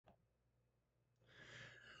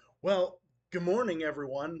Well, good morning,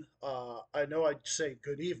 everyone. I know I'd say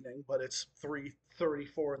good evening, but it's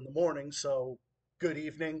 3:34 in the morning, so good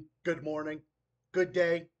evening, good morning, good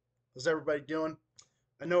day. How's everybody doing?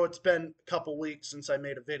 I know it's been a couple weeks since I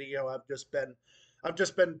made a video. I've just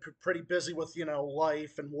been pretty busy with,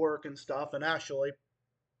 life and work and stuff, and actually,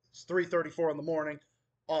 it's 3:34 in the morning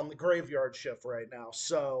on the graveyard shift right now.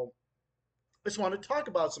 So, I just want to talk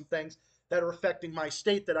about some things that are affecting my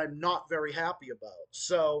state that I'm not very happy about.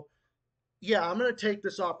 So, yeah, I'm going to take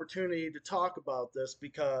this opportunity to talk about this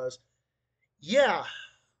because, yeah,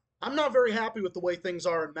 I'm not very happy with the way things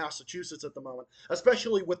are in Massachusetts at the moment,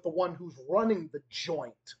 especially with the one who's running the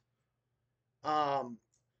joint. Um,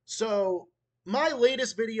 so, my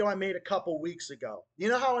latest video I made a couple weeks ago, you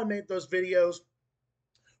know how I made those videos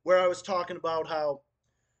where I was talking about how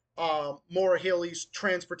Maura Healey's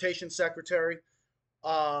transportation secretary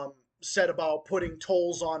um, said about putting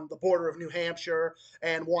tolls on the border of New Hampshire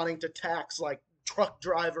and wanting to tax like truck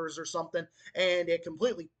drivers or something, and it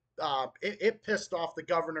completely it pissed off the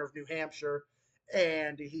governor of New Hampshire,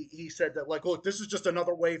 and he said that like, look, this is just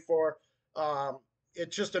another way for um,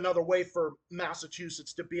 it's just another way for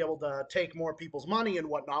Massachusetts to be able to take more people's money and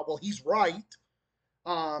whatnot. Well, he's right.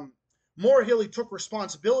 Um, Maura Healey took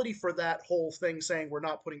responsibility for that whole thing, saying we're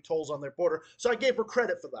not putting tolls on their border. So I gave her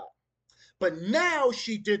credit for that. But now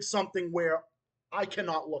she did something where I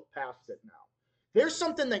cannot look past it now. There's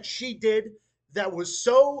something that she did that was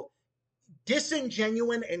so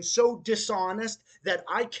disingenuous and so dishonest that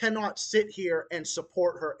I cannot sit here and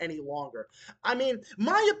support her any longer. I mean,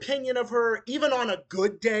 my opinion of her, even on a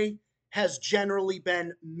good day, has generally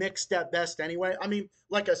been mixed at best anyway. I mean,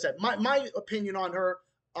 like I said, my opinion on her,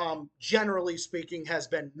 generally speaking, has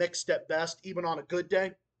been mixed at best, even on a good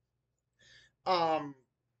day. Um,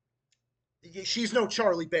 she's no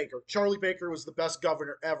Charlie Baker. Charlie Baker was the best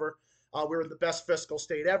governor ever. We were in the best fiscal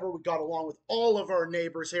state ever. We got along with all of our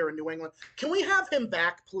neighbors here in New England. Can we have him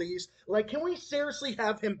back, please? Like, can we seriously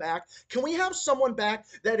have him back? Can we have someone back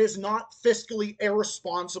that is not fiscally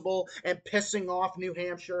irresponsible and pissing off New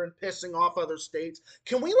Hampshire and pissing off other states?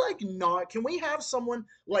 Can we have someone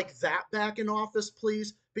like that back in office,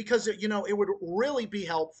 please? Because, it would really be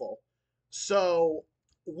helpful. So,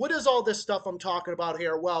 what is all this stuff I'm talking about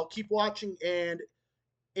here? Well, keep watching and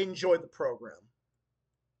enjoy the program.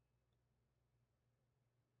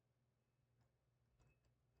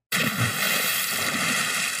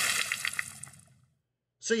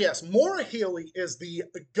 So yes, Maura Healey is the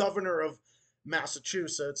governor of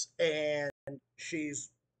Massachusetts, and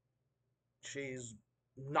she's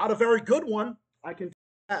not a very good one. I can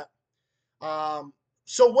tell that.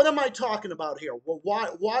 So what am I talking about here? Well,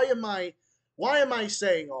 why am I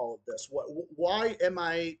saying all of this? Why am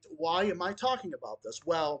I talking about this?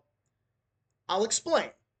 Well, I'll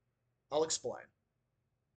explain. I'll explain.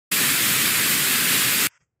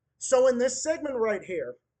 So in this segment right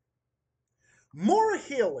here, Maura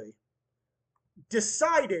Healey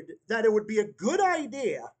decided that it would be a good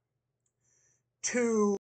idea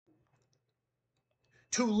to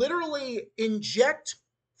literally inject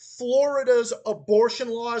Florida's abortion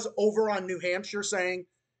laws over on New Hampshire, saying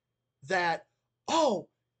that, oh,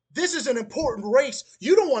 this is an important race.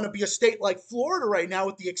 You don't want to be a state like Florida right now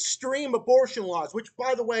with the extreme abortion laws, which,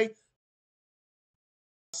 by the way,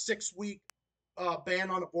 6 week ban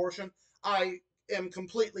on abortion. I am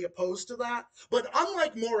completely opposed to that. But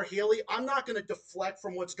unlike Maura Healey, I'm not going to deflect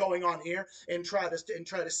from what's going on here and try to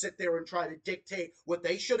sit there and try to dictate what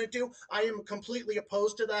they shouldn't do. I am completely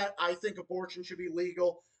opposed to that. I think abortion should be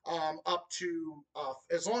legal up to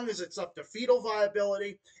as long as it's up to fetal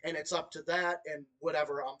viability and it's up to that and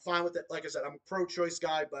whatever. I'm fine with it. Like I said, I'm a pro-choice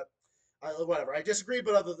guy, but whatever. I disagree,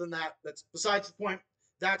 but other than that, that's besides the point.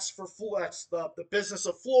 That's the business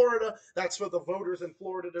of Florida. That's for the voters in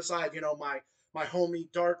Florida to decide. My homie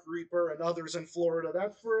Dark Reaper and others in Florida.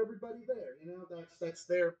 That's for everybody there.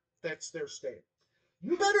 That's their state.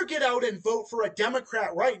 You better get out and vote for a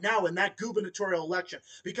Democrat right now in that gubernatorial election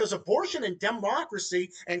because abortion and democracy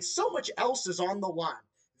and so much else is on the line.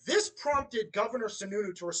 This prompted Governor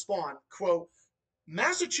Sununu to respond, quote,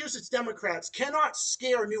 Massachusetts Democrats cannot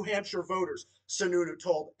scare New Hampshire voters, Sununu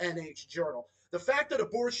told NH Journal. The fact that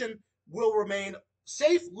abortion will remain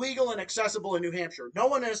safe, legal, and accessible in New Hampshire. No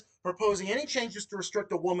one is proposing any changes to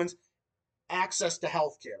restrict a woman's access to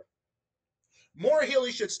health care. Maura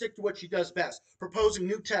Healey should stick to what she does best, proposing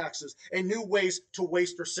new taxes and new ways to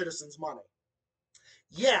waste her citizens' money.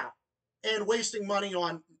 Yeah, and wasting money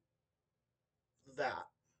on that.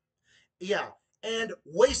 Yeah, and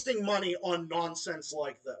wasting money on nonsense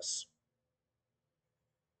like this.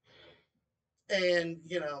 And,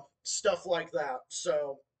 stuff like that.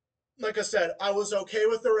 So, like I said, I was okay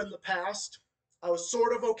with her in the past. I was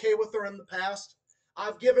sort of okay with her in the past.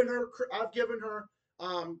 I've given her,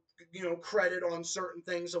 credit on certain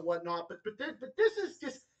things and whatnot. But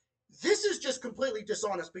this is just completely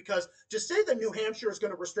dishonest because to say that New Hampshire is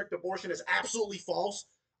going to restrict abortion is absolutely false.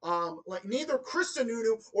 Like neither Chris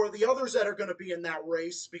Sununu or the others that are going to be in that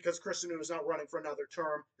race, because Chris Sununu is not running for another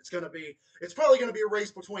term. It's probably going to be a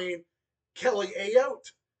race between Kelly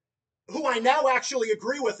Ayotte, who I now actually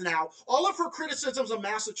agree with now. All of her criticisms of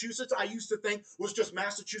Massachusetts, I used to think was just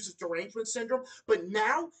Massachusetts derangement syndrome, but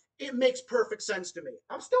now it makes perfect sense to me.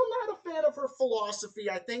 I'm still not a fan of her philosophy.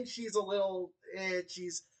 I think she's a little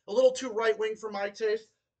too right wing for my taste.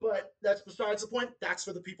 But that's besides the point. That's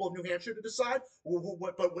for the people of New Hampshire to decide.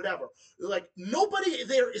 But whatever. Like nobody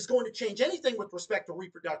there is going to change anything with respect to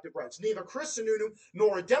reproductive rights. Neither Chris Sununu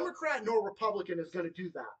nor a Democrat nor a Republican is going to do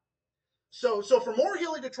that. So for Maura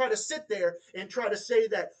Healey to try to sit there and try to say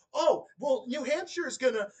that, oh, well, New Hampshire is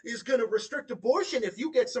gonna restrict abortion if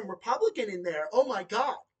you get some Republican in there. Oh my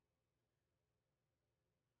God,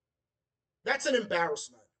 that's an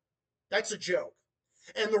embarrassment. That's a joke.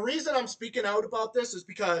 And the reason I'm speaking out about this is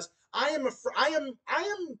because I am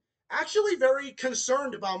actually very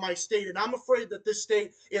concerned about my state, and I'm afraid that this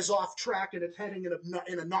state is off track and it's heading in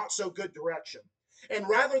a not so good direction. And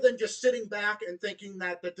rather than just sitting back and thinking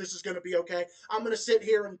that this is going to be okay, I'm going to sit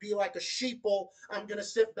here and be like a sheeple. I'm going to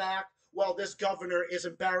sit back while this governor is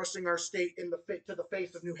embarrassing our state to the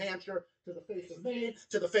face of New Hampshire, to the face of Maine,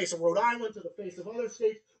 to the face of Rhode Island, to the face of other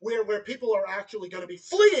states, where people are actually going to be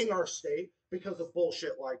fleeing our state because of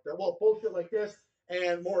bullshit like that. Well, bullshit like this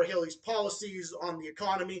and Maura Healey's policies on the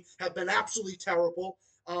economy have been absolutely terrible.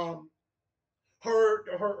 Her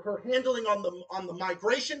handling on the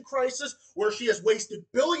migration crisis, where she has wasted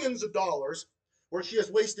billions of dollars, with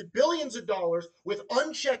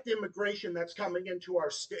unchecked immigration that's coming into our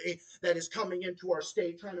state,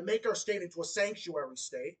 trying to make our state into a sanctuary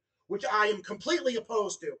state, which I am completely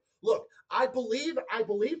opposed to. Look, I believe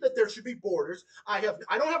that there should be borders. I don't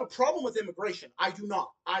have a problem with immigration. I do not.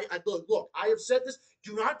 Look, I have said this.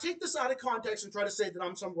 Do not take this out of context and try to say that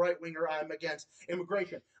I'm some right winger. I'm against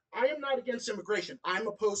immigration. I am not against immigration. I'm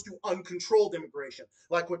opposed to uncontrolled immigration,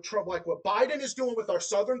 like what Biden is doing with our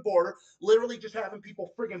southern border, literally just having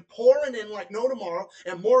people friggin' pouring in like no tomorrow,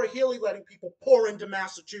 and Maura Healey letting people pour into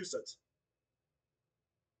Massachusetts.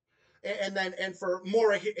 And for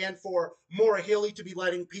Maura Healey to be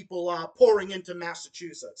letting people pouring into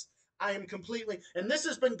Massachusetts. I am completely, and this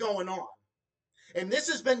has been going on,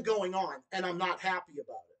 and I'm not happy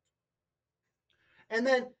about it. And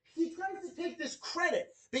then she tries to take this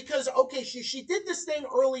credit because okay, she did this thing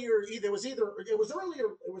earlier. It was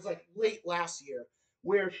like late last year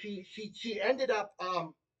where she ended up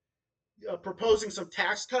proposing some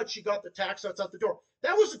tax cuts. She got the tax cuts out the door.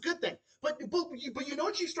 That was a good thing. But you know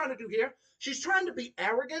what she's trying to do here? She's trying to be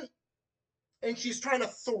arrogant, and she's trying to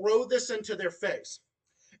throw this into their face.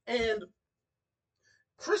 And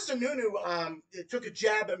Chris Sununu took a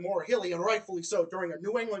jab at Maura Healey, and rightfully so, during a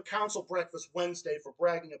New England Council breakfast Wednesday for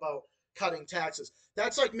bragging about cutting taxes.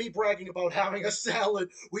 That's like me bragging about having a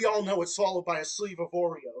salad. We all know it's followed by a sleeve of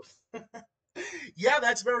Oreos. Yeah,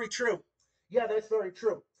 that's very true. Yeah, that's very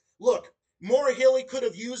true. Look, Maura Healey could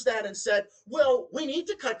have used that and said, well, we need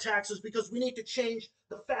to cut taxes because we need to change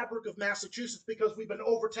the fabric of Massachusetts because we've been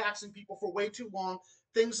overtaxing people for way too long.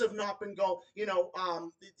 Things have not been going,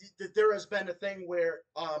 there has been a thing where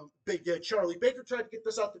Charlie Baker tried to get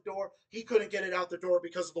this out the door. He couldn't get it out the door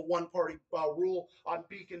because of the one party rule on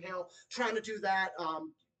Beacon Hill. Trying to do that,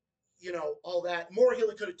 all that. Maura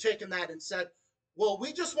Healey could have taken that and said, well,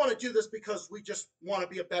 we just want to do this because we just want to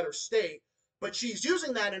be a better state. But she's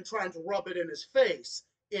using that and trying to rub it in his face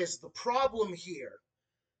is the problem here.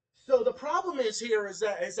 So the problem is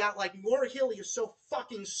that like Maura Healey is so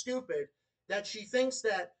fucking stupid that she thinks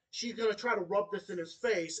that she's gonna try to rub this in his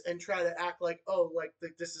face and try to act like, oh, like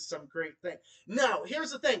this is some great thing. No,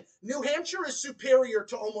 here's the thing: New Hampshire is superior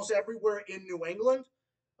to almost everywhere in New England.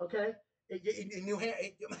 Okay, in New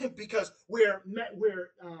Hampshire because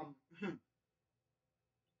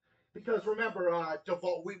because remember,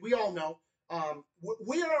 Deval, we all know, I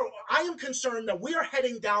am concerned that we are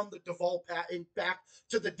heading down the back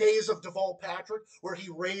to the days of Deval Patrick, where he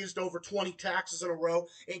raised over 20 taxes in a row,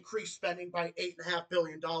 increased spending by $8.5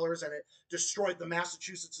 billion, and it destroyed the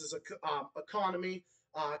Massachusetts economy,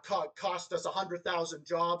 cost us 100,000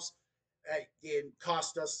 jobs, and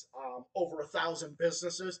cost us over 1,000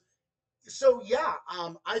 businesses. So yeah,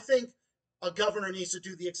 I think a governor needs to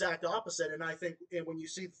do the exact opposite. And I think, and when you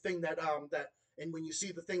see the thing that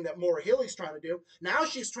Maura Healey's trying to do, now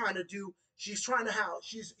she's trying to have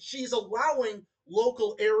she's allowing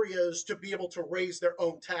local areas to be able to raise their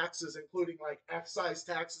own taxes, including like excise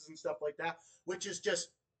taxes and stuff like that, which is just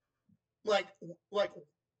like like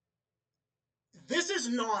this is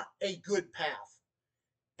not a good path,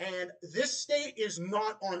 and this state is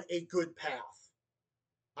not on a good path.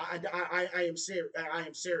 I am serious. I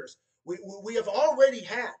am serious. We have already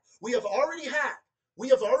had we have already had we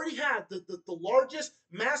have already had the largest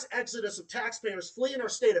mass exodus of taxpayers fleeing our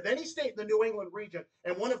state of any state in the New England region,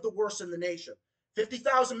 and one of the worst in the nation.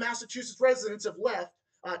 50,000 Massachusetts residents have left,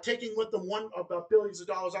 taking with them billions of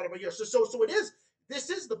dollars out of a year. So it is. This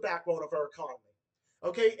is the backbone of our economy.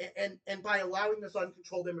 Okay, and by allowing this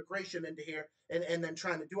uncontrolled immigration into here, and then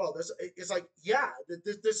trying to do all this, it's like, yeah,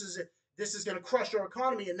 this is going to crush our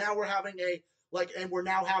economy, and now we're having we're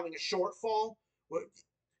now having a shortfall.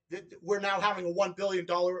 We're now having a $1 billion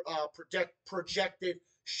projected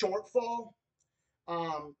shortfall,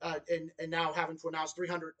 and now having to announce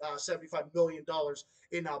 $375 million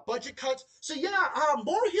in budget cuts. So yeah,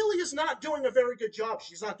 Maura Healey is not doing a very good job.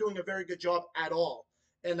 She's not doing a very good job at all,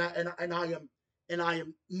 and I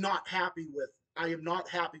am not happy with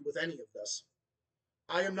any of this.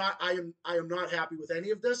 I am not happy with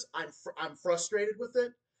any of this. I'm frustrated with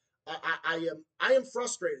it. I am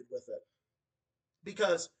frustrated with it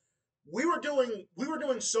because we were doing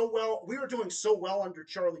so well. We were doing so well under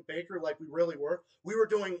Charlie Baker, like we really were. We were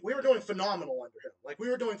doing phenomenal under him. Like we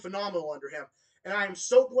were doing phenomenal under him. And I am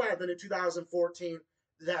so glad that in 2014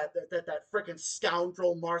 that freaking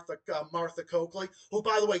scoundrel Martha Coakley, who,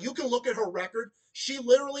 by the way, you can look at her record. She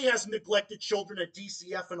literally has neglected children at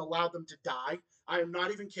DCF and allowed them to die. I am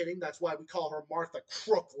not even kidding. That's why we call her Martha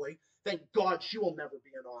Crookley. Thank God she will never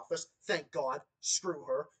be in office. Thank God. Screw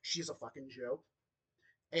her. She's a fucking joke.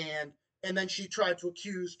 And then she tried to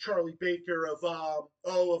accuse Charlie Baker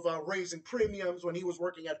of raising premiums when he was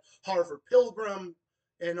working at Harvard Pilgrim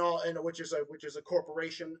and all, and which is a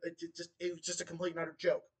corporation. It was just a complete and utter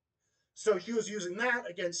joke. So she was using that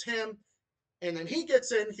against him, and then he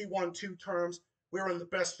gets in. He won 2 terms. We were in the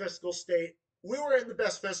best fiscal state.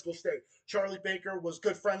 Charlie Baker was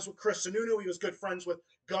good friends with Chris Sununu. He was good friends with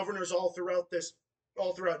governors all throughout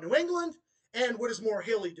New England. And what is Maura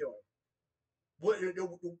Healey doing? What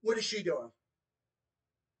is she doing?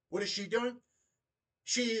 What is she doing?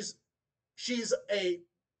 She's a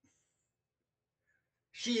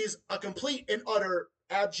complete and utter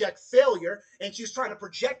abject failure, and she's trying to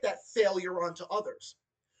project that failure onto others.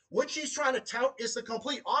 What she's trying to tout is the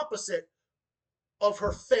complete opposite of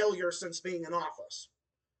her failure since being in office.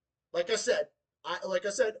 Like I said,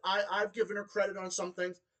 I've given her credit on some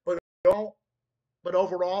things, but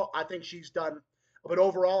overall, I think she's done. But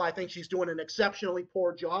overall, I think she's doing an exceptionally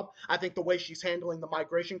poor job. I think the way she's handling the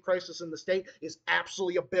migration crisis in the state is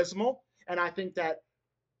absolutely abysmal, and I think that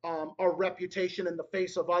our reputation in the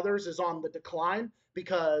face of others is on the decline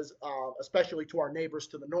because, especially to our neighbors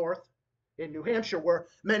to the north in New Hampshire, where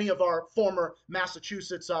many of our former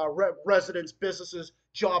Massachusetts residents, businesses,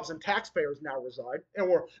 jobs, and taxpayers now reside, and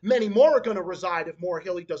where many more are going to reside if Maura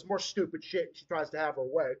Healey does more stupid shit and she tries to have her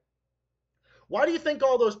way. Why do you think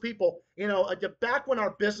all those people, back when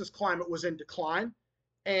our business climate was in decline,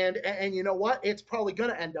 and you know what? It's probably going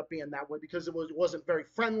to end up being that way because it wasn't very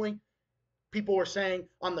friendly. People were saying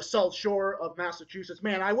on the South Shore of Massachusetts,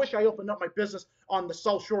 man, I wish I opened up my business on the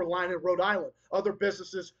South Shore line in Rhode Island. Other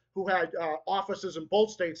businesses who had offices in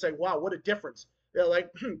both states say, wow, what a difference. Like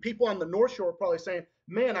people on the North Shore are probably saying,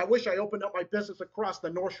 man, I wish I opened up my business across the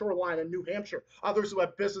North Shore line in New Hampshire. Others who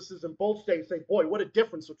have businesses in both states say, boy, what a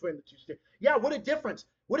difference between the 2 states. Yeah, what a difference.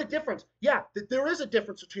 What a difference. Yeah, there is a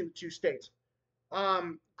difference between the 2 states.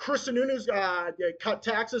 Chris Sununu's cut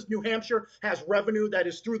taxes. New Hampshire has revenue that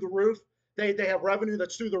is through the roof. They have revenue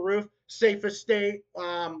that's through the roof. Safest state.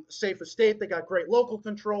 They got great local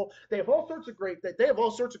control. They have all sorts of great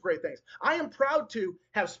things. I am proud to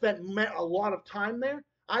have spent a lot of time there.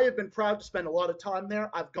 I have been proud to spend a lot of time there.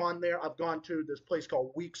 I've gone there. I've gone to this place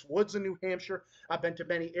called Weeks Woods in New Hampshire. I've been to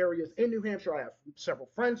many areas in New Hampshire. I have several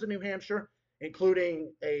friends in New Hampshire,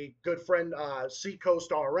 including a good friend,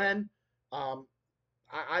 Seacoast RN.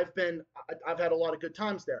 I've had a lot of good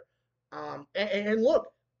times there. And look,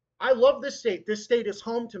 I love this state. This state is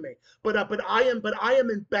home to me. But I am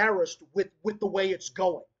embarrassed with the way it's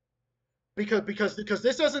going, because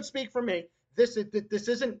this doesn't speak for me. This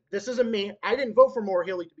isn't me. I didn't vote for Maura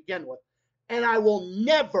Healey to begin with, and I will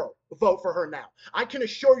never vote for her now. I can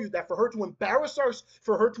assure you that for her to embarrass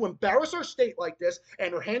our state like this,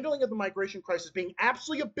 and her handling of the migration crisis being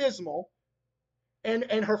absolutely abysmal, and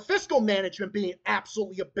her fiscal management being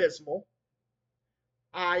absolutely abysmal,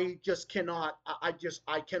 I just cannot,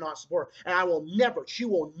 I cannot support her. And she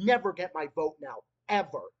will never get my vote now,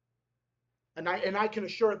 ever. And I can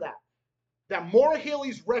assure that Maura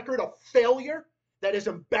Healey's record of failure that is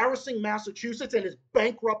embarrassing Massachusetts and is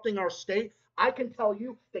bankrupting our state, I can tell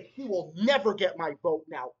you that she will never get my vote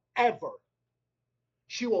now, ever.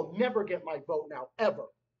 She will never get my vote now, ever.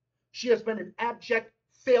 She has been an abject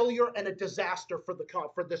failure and a disaster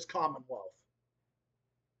for this Commonwealth.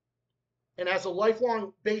 And as a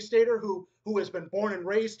lifelong Bay Stater who has been born and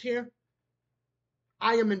raised here,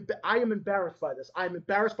 I am embarrassed by this. I'm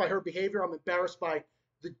embarrassed by her behavior. I'm embarrassed by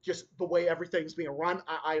just the way everything's being run.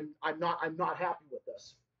 I'm not happy with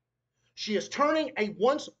this. She is turning a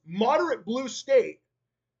once moderate blue state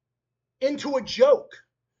into a joke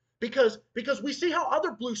because we see how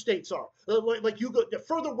other blue states are. Like you go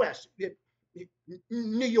further west,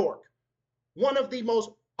 New York, one of the most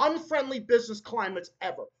unfriendly business climates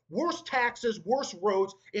ever. Worse taxes, worse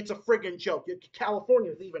roads. It's a friggin' joke.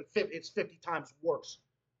 California is it's 50 times worse.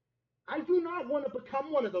 I do not want to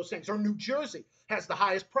become one of those things. Or New Jersey has the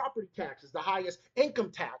highest property taxes, the highest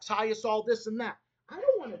income tax, highest all this and that. I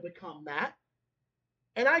don't want to become that.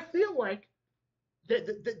 And I feel like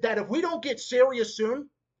that if we don't get serious soon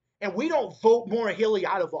and we don't vote Maura Healey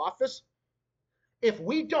out of office, if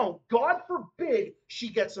we don't, God forbid she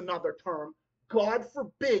gets another term. God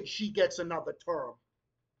forbid she gets another term.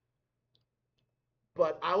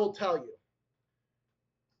 But I will tell you,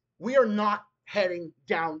 we are not heading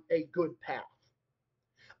down a good path.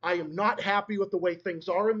 I am not happy with the way things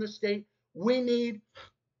are in this state. We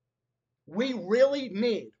really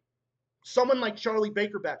need someone like Charlie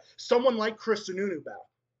Baker back, someone like Chris Sununu back.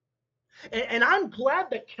 And I'm glad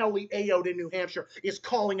that Kelly Ayotte in New Hampshire is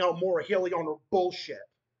calling out Maura Healey on her bullshit.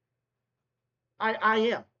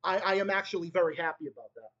 I am actually very happy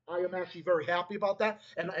about that. I am actually very happy about that.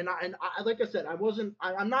 And I like I said,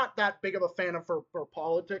 I'm not that big of a fan of her for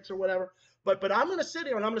politics or whatever. But I'm gonna sit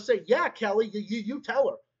here and I'm gonna say, yeah, Kelly, you tell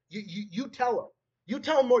her. You tell her. You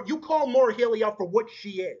call Maura Healey out for what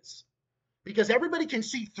she is. Because everybody can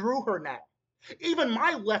see through her now. Even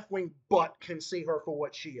my left-wing butt can see her for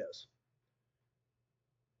what she is.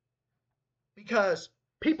 Because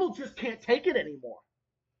people just can't take it anymore.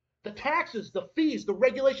 The taxes, the fees, the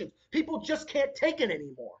regulations, people just can't take it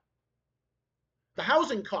anymore. The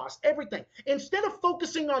housing costs, everything. Instead of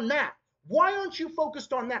focusing on that, why aren't you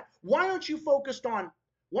focused on that? Why aren't you focusing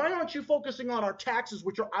on our taxes,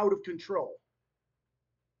 which are out of control?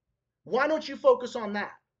 Why don't you focus on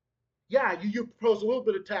that? Yeah, you propose a little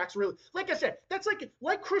bit of tax, really. Like I said, that's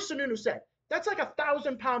like Chris Sununu said, that's like a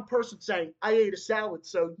 1,000-pound person saying, I ate a salad,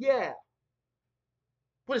 so yeah.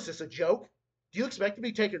 What is this, a joke? Do you expect to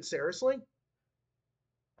be taken seriously?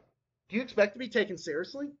 Do you expect to be taken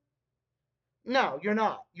seriously? No, you're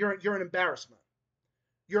not. You're an embarrassment.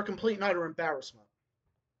 You're a complete and utter embarrassment.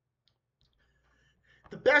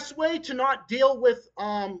 The best way to not deal with,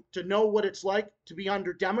 to know what it's like to be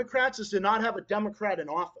under Democrats is to not have a Democrat in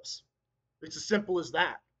office. It's as simple as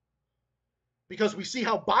that. Because we see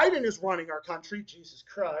how Biden is running our country. Jesus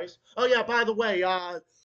Christ. Oh yeah, by the way,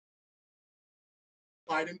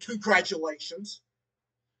 Biden, congratulations.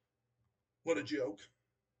 What a joke.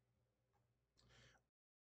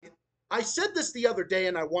 I said this the other day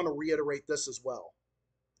and I want to reiterate this as well.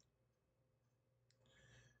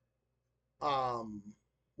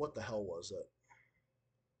 What the hell was it?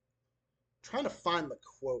 I'm trying to find the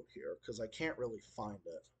quote here because I can't really find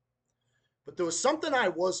it. But there was something I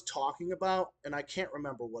was talking about and I can't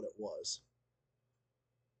remember what it was.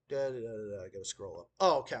 I gotta scroll up.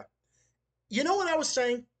 Oh, okay. You know what I was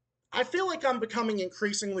saying? I feel like I'm becoming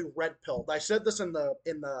increasingly red-pilled. I said this in the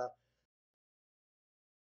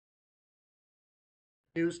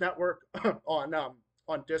news network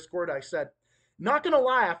on Discord. I said, not gonna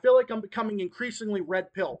lie, I feel like I'm becoming increasingly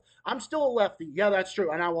red-pilled. I'm still a lefty. Yeah, that's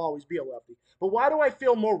true, and I will always be a lefty. But why do I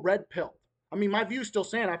feel more red-pilled? I mean, my view's still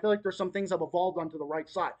saying I feel like there's some things I've evolved onto the right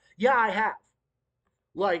side. Yeah, I have.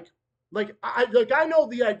 Like, I know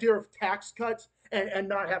the idea of tax cuts and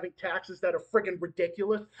not having taxes that are freaking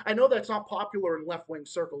ridiculous. I know that's not popular in left wing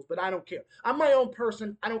circles, but I don't care. I'm my own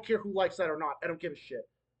person. I don't care who likes that or not. I don't give a shit.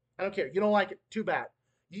 I don't care. You don't like it, too bad.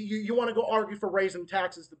 You want to go argue for raising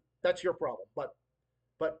taxes? That's your problem. But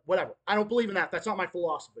whatever. I don't believe in that. That's not my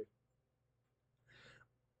philosophy.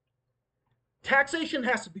 Taxation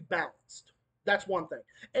has to be balanced. That's one thing.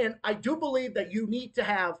 And I do believe that you need to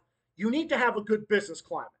have a good business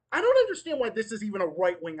climate. I don't understand why this is even a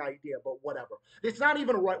right-wing idea, but whatever. It's not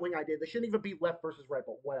even a right-wing idea. This shouldn't even be left versus right,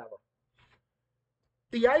 but whatever.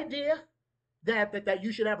 The idea that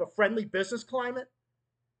you should have a friendly business climate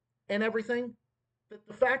and everything,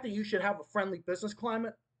 The fact that you should have a friendly business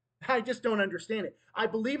climate, I just don't understand it. I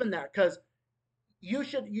believe in that because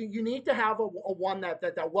you need to have a one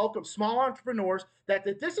that welcomes small entrepreneurs. That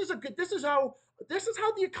this is a good this is how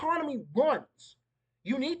the economy runs.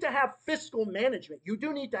 You need to have fiscal management. You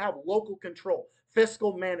do need to have local control,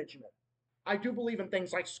 fiscal management. I do believe in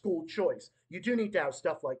things like school choice. You do need to have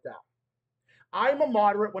stuff like that. I'm a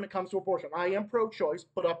moderate when it comes to abortion. I am pro-choice,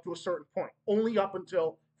 but up to a certain point, only up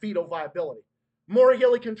until fetal viability. Maura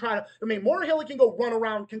Healey can try to. I mean, Maura Healey can go run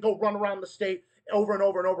around the state over and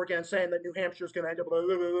over and over again, saying that New Hampshire is going to end up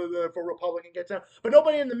if a Republican gets in. But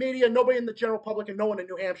nobody in the media, nobody in the general public, and no one in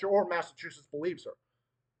New Hampshire or Massachusetts believes her,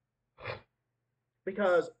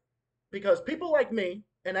 because people like me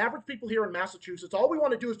and average people here in Massachusetts, all we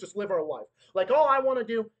want to do is just live our life. Like, all I want to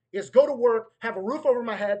do is go to work, have a roof over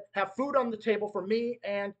my head, have food on the table for me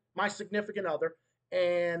and my significant other,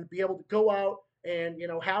 and be able to go out and,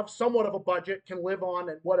 have somewhat of a budget, can live on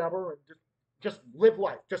and whatever, and just live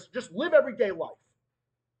life. Just live everyday life.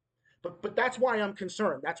 But that's why I'm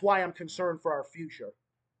concerned. That's why I'm concerned for our future.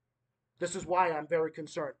 This is why I'm very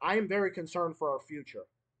concerned. I am very concerned for our future.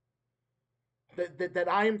 That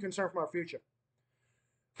I am concerned for our future.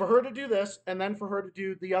 For her to do this, and then for her to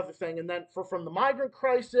do the other thing, and then from the migrant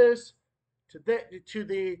crisis to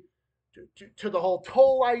the whole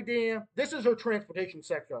toll idea. This is her transportation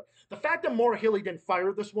sector. The fact that Maura Healey didn't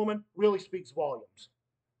fire this woman really speaks volumes.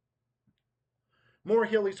 Maura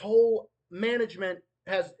Healey's whole management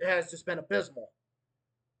has just been abysmal.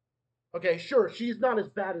 Okay, sure, she's not as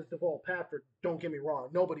bad as Deval Patrick. Don't get me wrong.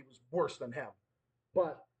 Nobody was worse than him.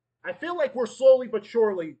 But I feel like we're slowly but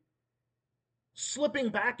surely slipping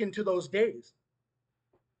back into those days.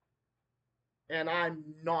 And I'm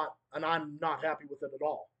not happy with it at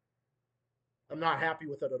all. I'm not happy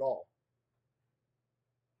with it at all.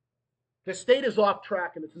 The state is off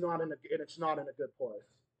track, and it's not in a good place.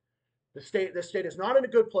 The state is not in a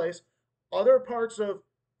good place. Other parts of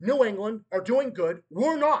New England are doing good.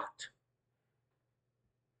 We're not.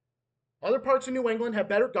 Other parts of New England have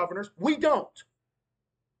better governors. We don't.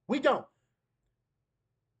 We don't.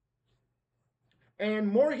 And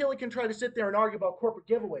Maura Healey can try to sit there and argue about corporate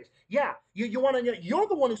giveaways. Yeah, you're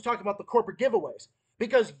the one who's talking about the corporate giveaways,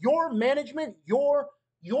 because your management, your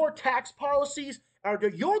tax policies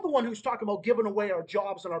you're the one who's talking about giving away our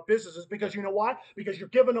jobs and our businesses, because you know why? Because you're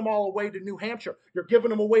giving them all away to New Hampshire. You're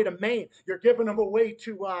giving them away to Maine. You're giving them away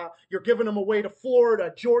to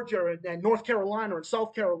Florida, Georgia, and North Carolina, and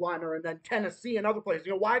South Carolina, and then Tennessee and other places.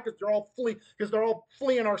 You know why? Because they're all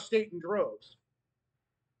fleeing our state in droves.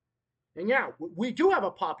 And yeah, we do have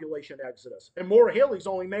a population exodus, and Maura Healey's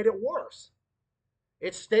only made it worse.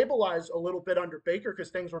 It stabilized a little bit under Baker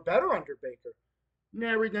because things were better under Baker.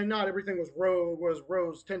 Not everything was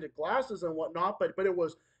rose tinted glasses and whatnot, but it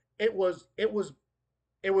was livable.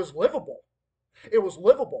 It was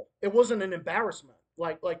livable. It wasn't an embarrassment.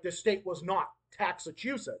 Like this state was not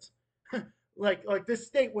Taxachusetts. like this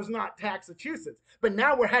state was not Taxachusetts. But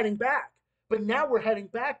now we're heading back. But now we're heading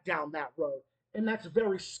back down that road, and that's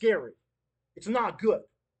very scary. It's not good.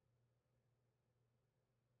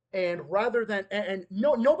 And rather than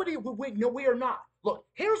nobody, we are not. Look,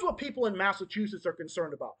 here's what people in Massachusetts are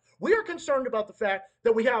concerned about. We are concerned about the fact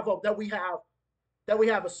that we have a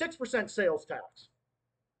 6% sales tax.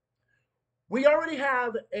 We already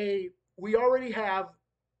have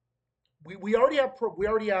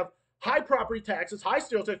high property taxes, high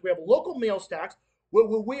sales tax. We have a local meals tax.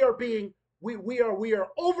 We are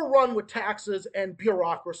overrun with taxes and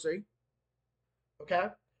bureaucracy. Okay,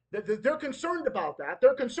 they're concerned about that.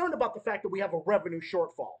 They're concerned about the fact that we have a revenue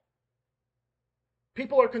shortfall.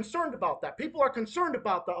 People are concerned about that. People are concerned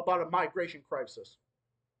about a migration crisis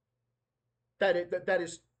that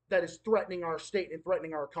is threatening our state and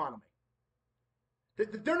threatening our economy.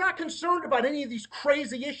 They're not concerned about any of these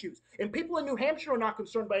crazy issues, and people in New Hampshire are not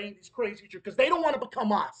concerned about any of these crazy issues because they don't want to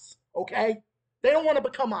become us. Okay, they don't want to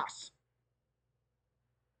become us.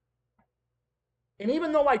 And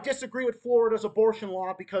even though I disagree with Florida's abortion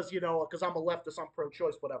law because I'm a leftist, I'm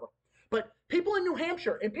pro-choice, whatever. But people in New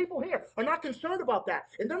Hampshire and people here are not concerned about that.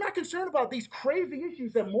 And they're not concerned about these crazy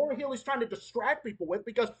issues that Maura Healey's trying to distract people with,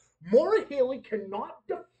 because Maura Healey cannot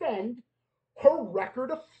defend her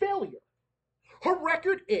record of failure. Her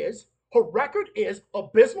record is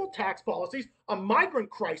abysmal tax policies, a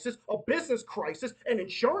migrant crisis, a business crisis, an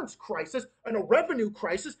insurance crisis, and a revenue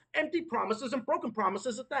crisis, empty promises and broken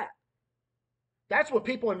promises at that. That's what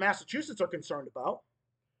people in Massachusetts are concerned about.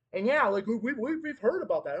 And yeah, like we've heard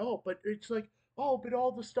about that. Oh, but it's like, oh, but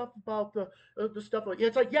all the stuff about the stuff like,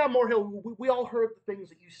 it's like, yeah, Morehill, we all heard the things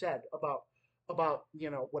that you said about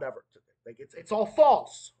whatever. Like it's all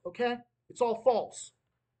false. Okay, It's all false.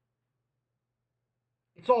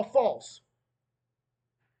 It's all false.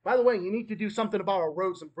 By the way, you need to do something about our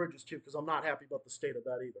roads and bridges too, because I'm not happy about the state of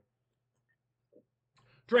that either.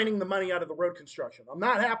 Draining the money out of the road construction. I'm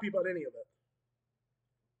not happy about any of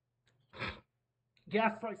it.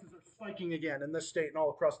 Gas prices are spiking again in this state and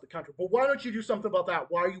all across the country. But why don't you do something about that?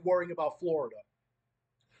 Why are you worrying about Florida?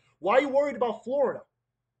 Why are you worried about Florida?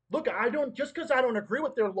 Look, I don't, just because I don't agree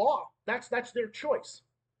with their law, that's their choice.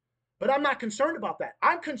 But I'm not concerned about that.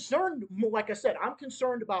 I'm concerned, like I said, I'm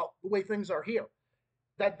concerned about the way things are here.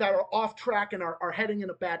 That are off track and are heading in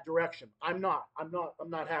a bad direction. I'm not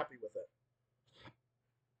happy with it.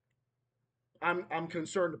 I'm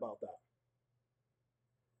concerned about that.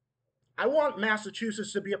 I want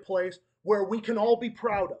Massachusetts to be a place where we can all be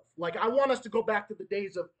proud of. Like, I want us to go back to the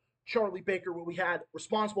days of Charlie Baker, where we had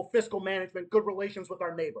responsible fiscal management, good relations with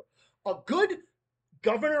our neighbor. A good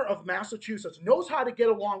governor of Massachusetts knows how to get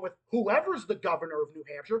along with whoever's the governor of New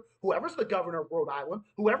Hampshire, whoever's the governor of Rhode Island,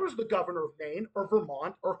 whoever's the governor of Maine or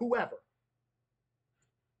Vermont or whoever.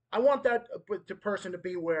 I want that person to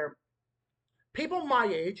be where people my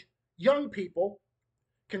age, young people,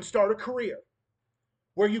 can start a career,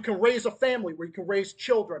 where you can raise a family, where you can raise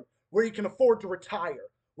children, where you can afford to retire,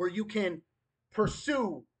 where you can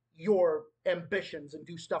pursue your ambitions and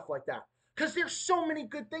do stuff like that. Because there's so many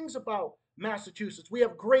good things about Massachusetts. We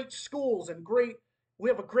have great schools and we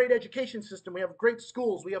have a great education system. We have great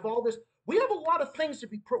schools. We have all this. We have a lot of things to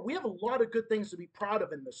be. We have a lot of good things to be proud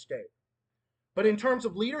of in this state. But in terms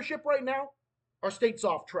of leadership right now, our state's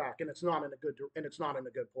off track and it's not in a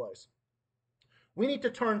good place. We need to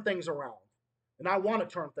turn things around, and I want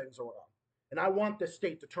to turn things around, and I want this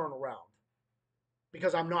state to turn around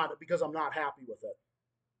because I'm not happy with it.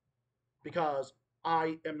 Because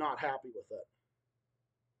I am not happy with it.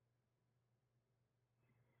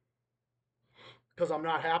 Because I'm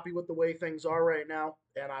not happy with the way things are right now,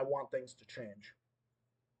 and I want things to change.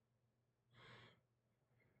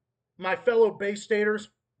 My fellow Bay Staters,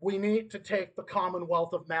 we need to take the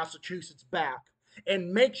Commonwealth of Massachusetts back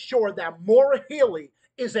and make sure that Maura Healey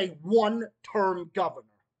is a one-term governor.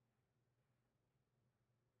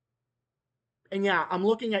 And yeah, I'm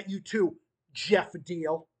looking at you too, Jeff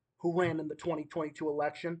Deal, who ran in the 2022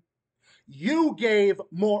 election. You gave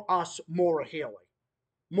us Maura Healey.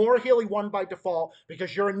 Maura Healey won by default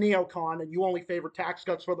because you're a neocon and you only favor tax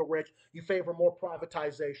cuts for the rich. You favor more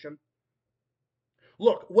privatization.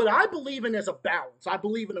 Look, what I believe in is a balance. I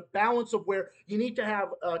believe in a balance of where you need to have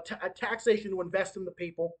a taxation to invest in the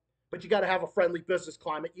people, but you got to have a friendly business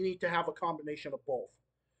climate. You need to have a combination of both.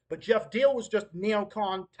 But Jeff Deal was just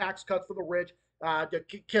neocon, tax cuts for the rich,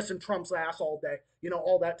 kissing Trump's ass all day,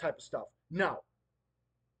 all that type of stuff. No.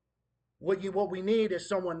 What we need is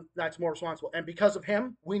someone that's more responsible. And because of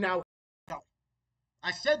him, we now go.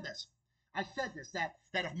 I said this, that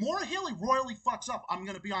if Maura Healey royally fucks up, I'm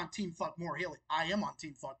going to be on team fuck Maura Healey. I am on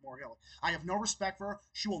team fuck Maura Healey. I have no respect for her.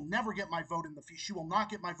 She will never get my vote in the future. She will not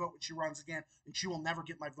get my vote when she runs again, and she will never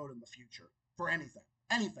get my vote in the future for anything.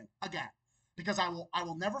 Anything, again. Because I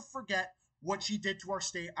will never forget what she did to our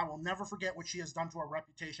state. I will never forget what she has done to our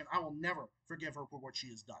reputation. I will never forgive her for what she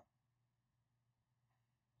has done.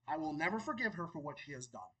 I will never forgive her for what she has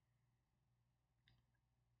done.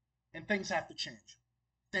 And things have to change.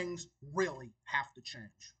 Things really have to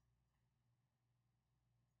change.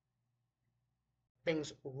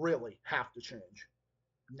 Things really have to change.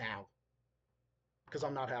 Now. Because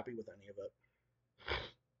I'm not happy with any of it.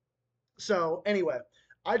 So, anyway,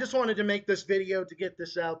 I just wanted to make this video to get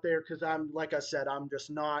this out there because like I said, I'm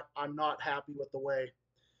not happy with the way.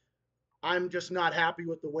 I'm just not happy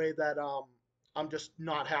with the way that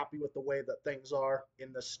things are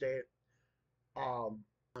in this state.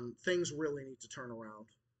 Things really need to turn around.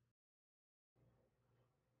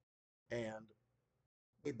 And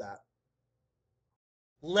need that.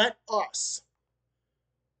 Let us,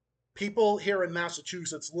 people here in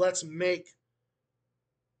Massachusetts, let's make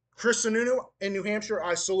Chris Sununu in New Hampshire.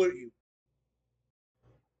 I salute you,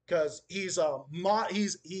 because he's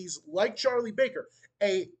like Charlie Baker,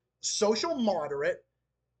 a social moderate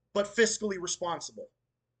but fiscally responsible.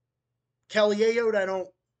 Kelly Ayotte, I don't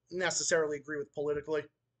necessarily agree with politically,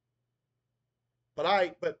 but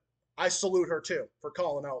I salute her too for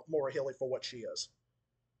calling out Maura Healey for what she is.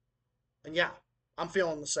 And yeah, I'm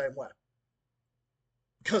feeling the same way.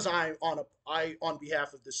 Because on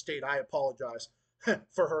behalf of the state, I apologize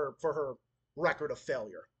for her record of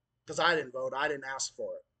failure. Because I didn't vote, I didn't ask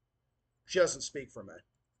for it. She doesn't speak for me.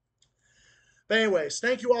 But anyways,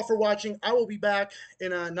 thank you all for watching. I will be back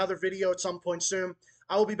in another video at some point soon.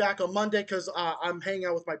 I will be back on Monday because I'm hanging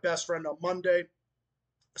out with my best friend on Monday.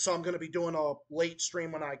 So I'm going to be doing a late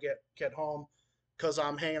stream when I get home because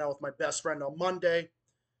I'm hanging out with my best friend on Monday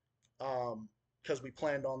because we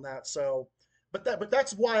planned on that. So, but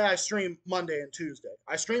that's why I stream Monday and Tuesday.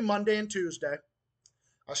 I stream Monday and Tuesday.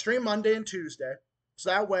 I stream Monday and Tuesday. So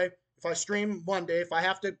that way, if I stream Monday,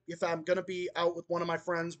 if I'm gonna be out with one of my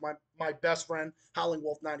friends, my best friend, Howling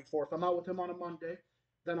Wolf 94, if I'm out with him on a Monday,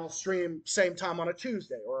 then I'll stream same time on a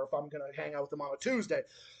Tuesday. Or if I'm gonna hang out with him on a Tuesday,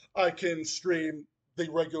 I can stream the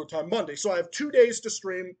regular time Monday. So I have 2 days to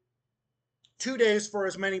stream, 2 days for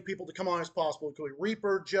as many people to come on as possible. It could be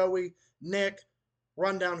Reaper, Joey, Nick,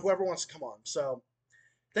 Rundown, whoever wants to come on. So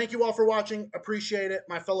thank you all for watching. Appreciate it.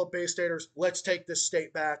 My fellow Bay Staters, let's take this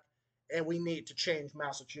state back, and we need to change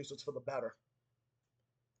Massachusetts for the better.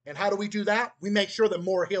 And how do we do that? We make sure that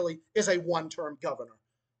Maura Healey is a one-term governor.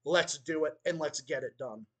 Let's do it, and let's get it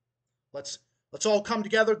done. Let's all come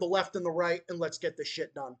together, the left and the right, and let's get this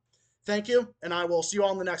shit done. Thank you, and I will see you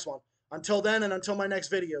all in the next one. Until then, and until my next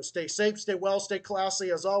video, stay safe, stay well, stay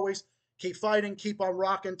classy as always. Keep fighting, keep on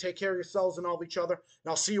rocking, take care of yourselves and all of each other. And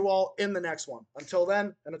I'll see you all in the next one. Until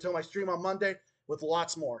then, and until my stream on Monday with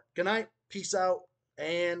lots more. Good night, peace out,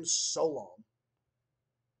 and so long.